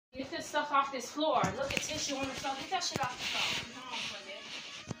Get this stuff off this floor. Look at tissue on the floor. Get that shit off the floor. Come on,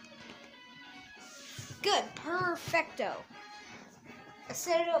 Good, perfecto. I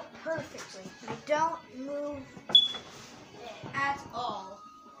set it up perfectly. I don't move at all.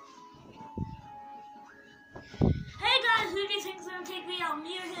 Hey guys, who do you think's gonna take me out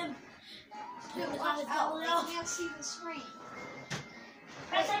near him? Dude, watch out. I can't see the screen.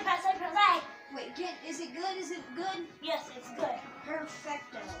 Press A. Wait, is it good? Is it good? Yes, it's good.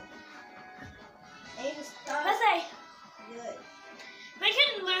 Perfecto. A to start. Press A. Good. They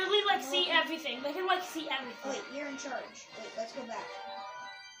can literally like see everything. They can like see everything. Wait, you're in charge. Wait, let's go back.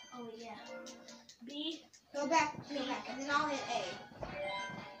 Oh yeah. B. Go back, and then I'll hit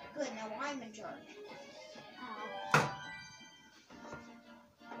A. Good, now I'm in charge.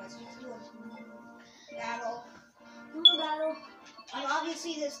 Let's just do a battle. Battle. I'm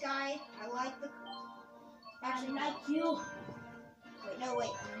obviously this guy. I like the... Actually, I like you. Wait, no, wait.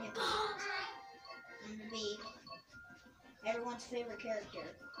 I'm gonna hit B. I'm gonna be everyone's favorite character.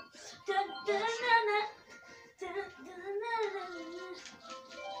 Dun, dun, dun, dun, dun, dun, dun,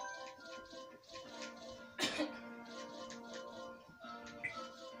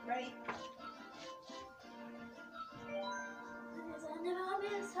 Ready?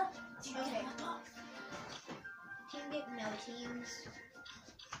 Okay. Team get no teams.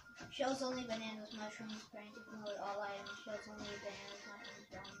 Shows only bananas, mushrooms, frantic mode, all items. Shows only bananas, mushrooms,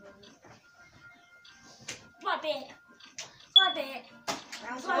 brown berries. Flop it.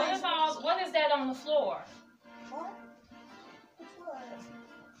 Round what is that on the floor? What?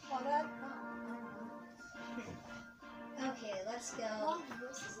 Oh, that? Okay, let's go.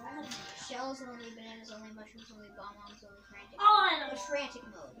 Shells only, bananas only, mushrooms only, bombs only, frantic. All items. What's frantic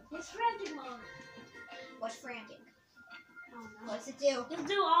mode? It's frantic mode. What's frantic? Oh no. What's it do? Let's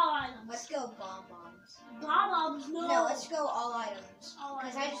do all items. Let's go bombs. Bombs, no. No, let's go all items. All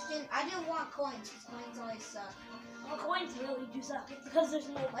Because I didn't want coins, because coins always suck. Well, coins really do suck. It's because there's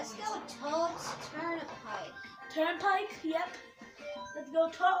no Let's coins. go Toad's Turnpike. Turnpike, yep. Let's go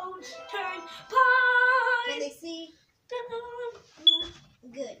Toad's Can Turnpike. they see?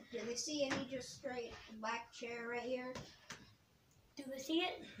 Good. Do they see any just straight black chair right here? Do they see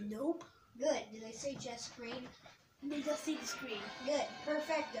it? Nope. Good. Do they see just screen? They just see the screen. Good.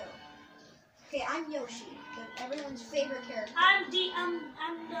 Perfecto. Okay, I'm Yoshi, everyone's favorite character. I'm the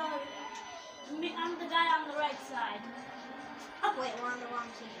guy on the right side. Wait, we're on the wrong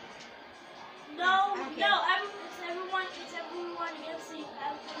team. No, Okay. no, it's everyone against the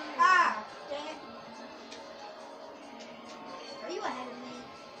everyone. Ah! Dang it. Are you ahead of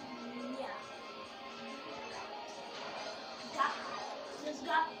me? Yeah. Just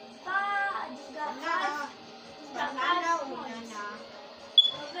got five. No. points.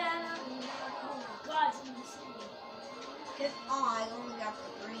 Savannah. Oh my God, it's in the city. Oh, I only got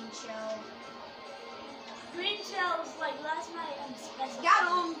the green shell. Green shells like last night and special. Got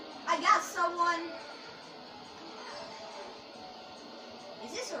him! I got someone!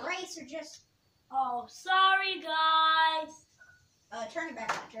 Is this a race or just... Oh, sorry guys. turn it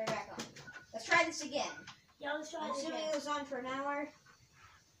back on, Let's try this again. Yeah, let's try I'm it assuming again. it was on for an hour.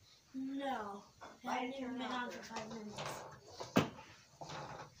 No. Why It did hasn't you even been not? on for 5 minutes.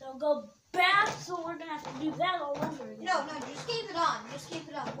 So go back, so we're gonna have to do that all over again. No, just keep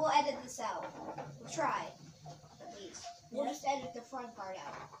it on. We'll edit this out. We'll try. At least. We'll Yeah. just edit the front part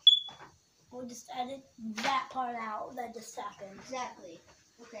out. We'll just edit that part out that just happened. Exactly.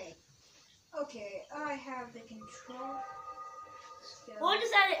 Okay. Okay, I have the control. We'll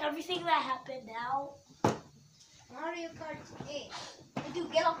just edit everything that happened out. Mario Kart 8.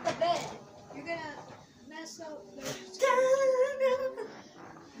 Dude, get off the bed. You're gonna mess up the...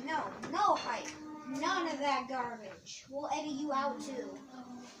 No hype. None of that garbage. We'll edit you out too.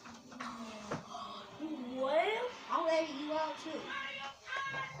 What? I'll edit you out too.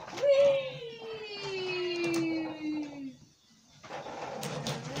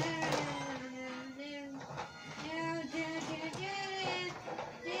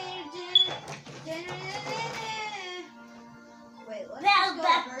 Wait, let's just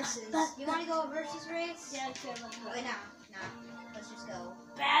go versus. You want to go a versus race? Yeah, okay, let's go. Wait, nah. Let's just go.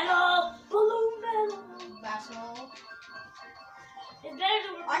 Battle! Balloon battle! Battle. It's better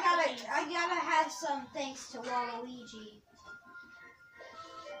to work I gotta have some thanks to Waluigi.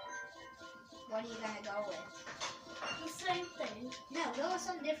 What are you gonna go with? the same thing. No, go with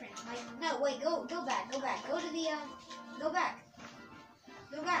something different. Like, no, wait, go back. Go to the, go back.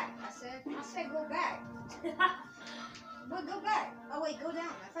 Go back. I said go back. But go back. Oh, wait, go down.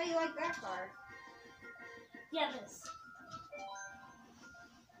 I thought you liked that car. Yeah, this.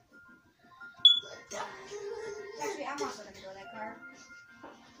 Actually, I'm also gonna go that car.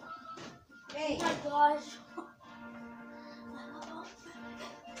 Hey. Oh my gosh.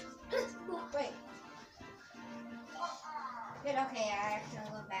 Wait. Good, okay, I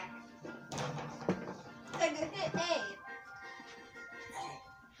accidentally went back. Good, hit A.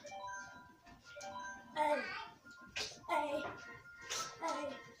 Hey.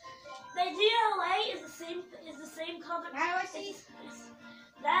 The GLA is the same color. How do I see?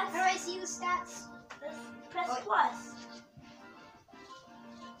 That's How do I see the stats? press Wait. plus.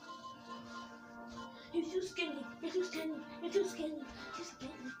 You're too skinny. You're too skinny. You're too skinny. Too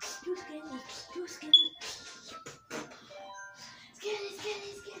skinny. Too skinny. Too skinny. Skinny.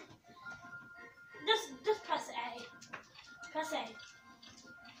 Just press A. Press A.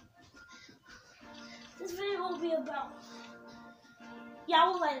 This video will be about. Yeah,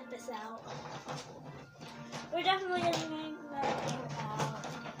 we'll edit this out. We're definitely editing that out.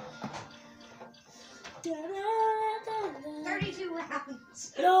 32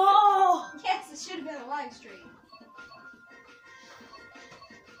 rounds. No! Yes, it should have been a live stream.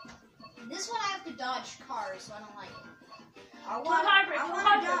 This one I have to dodge cars, so I don't like it. I want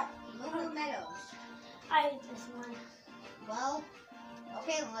to dodge Lulu Meadows. I hate this one. Well,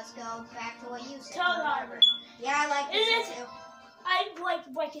 okay, then let's go back to what you said. Toad Harbor. Yeah, I like this Is one too. I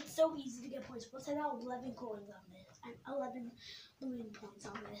like it's so easy to get points. Plus, I got 11 coins on this. 11 balloon points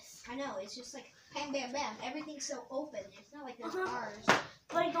on this. I know, it's just like bam, bam, bam. Everything's so open. It's not like there's cars.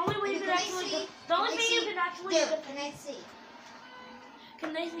 Like the only way you can actually get, the only thing you can actually Dude, get. can I see?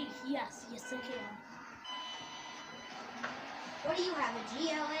 Can they see? Yes, I can. What do you have? A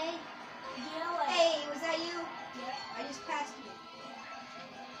GLA? GLA. Hey, was that you? Yep. I just passed you.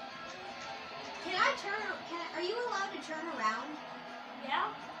 Can I turn? Are you allowed to turn around?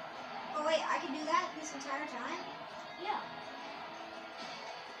 Yeah. Oh wait, I can do that this entire time? Yeah.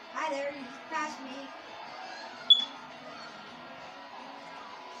 Hi there, you just passed me.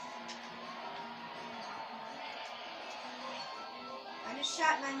 I just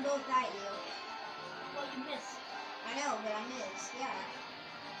shot mine both at you. Well, you missed. I know, but I missed, yeah.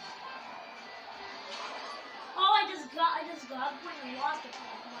 Oh, I just got a point and lost it.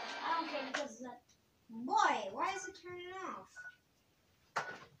 I don't care because that. Boy, why is it turning off?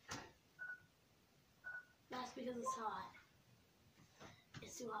 That's because it's hot.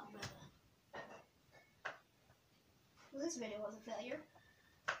 It's too hot, brother. Well, this video was a failure.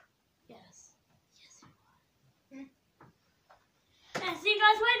 Yes. Yes, it was. And see you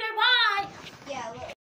guys later. Bye. Yeah, look.